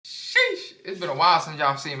It's been a while since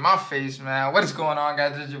y'all seen my face, man. What is going on,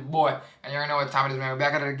 guys? It's your boy, and you already know what time it is, man. We're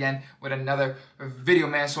back at it again with another video,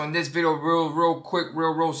 man. So in this video, real quick,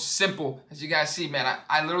 real simple. As you guys see, man,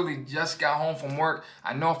 I literally just got home from work.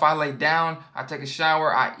 I know if I lay down, I take a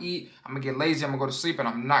shower, I eat, I'm gonna get lazy, I'm gonna go to sleep, and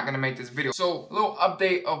I'm not gonna make this video. So a little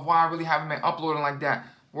update of why I really haven't been uploading like that.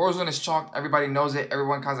 Warzone is chalked. Everybody knows it.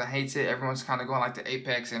 Everyone kind of hates it. Everyone's kind of going like to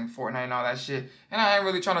Apex and Fortnite and all that shit. And I ain't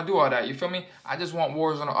really trying to do all that. You feel me? I just want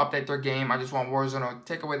Warzone to update their game. I just want Warzone to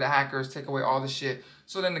take away the hackers, take away all the shit,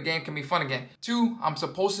 so then the game can be fun again. 2, I'm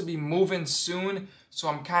supposed to be moving soon, so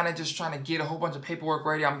I'm kind of just trying to get a whole bunch of paperwork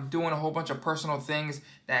ready. I'm doing a whole bunch of personal things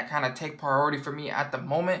that kind of take priority for me at the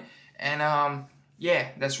moment. And yeah,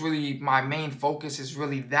 that's really my main focus, is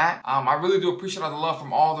really that. I really do appreciate all the love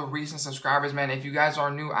from all the recent subscribers, man. If you guys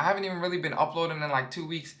are new, I haven't even really been uploading in like 2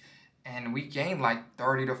 weeks, and we gained like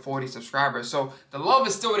 30 to 40 subscribers. So the love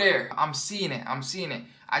is still there. I'm seeing it.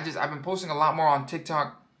 I've been posting a lot more on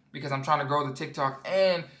TikTok because I'm trying to grow the TikTok.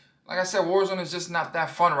 And like I said, Warzone is just not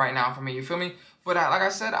that fun right now for me. You feel me? But like I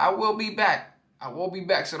said, I will be back.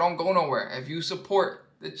 So don't go nowhere. If you support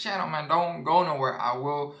the channel, man, don't go nowhere. I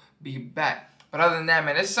will be back. But other than that,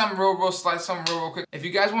 man, it's something real slight, something real quick. If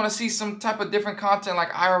you guys want to see some type of different content, like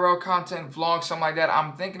IRL content, vlogs, something like that,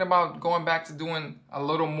 I'm thinking about going back to doing a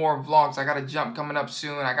little more vlogs. I got a jump coming up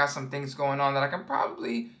soon. I got some things going on that I can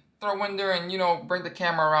probably throw in there and, you know, bring the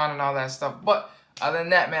camera around and all that stuff. But other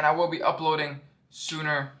than that, man, I will be uploading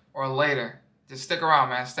sooner or later. Just stick around,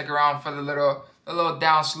 man. Stick around for the little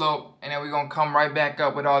down slope, and then we're going to come right back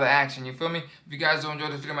up with all the action. You feel me? If you guys do enjoy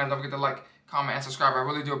this video, man, don't forget to like, comment, and subscribe. I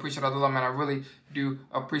really do appreciate all the love, man. I really do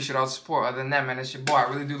appreciate all the support. Other than that, man, it's your boy. I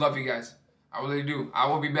really do love you guys. I really do. I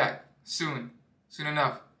will be back soon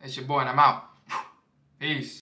enough. It's your boy, and I'm out. Peace.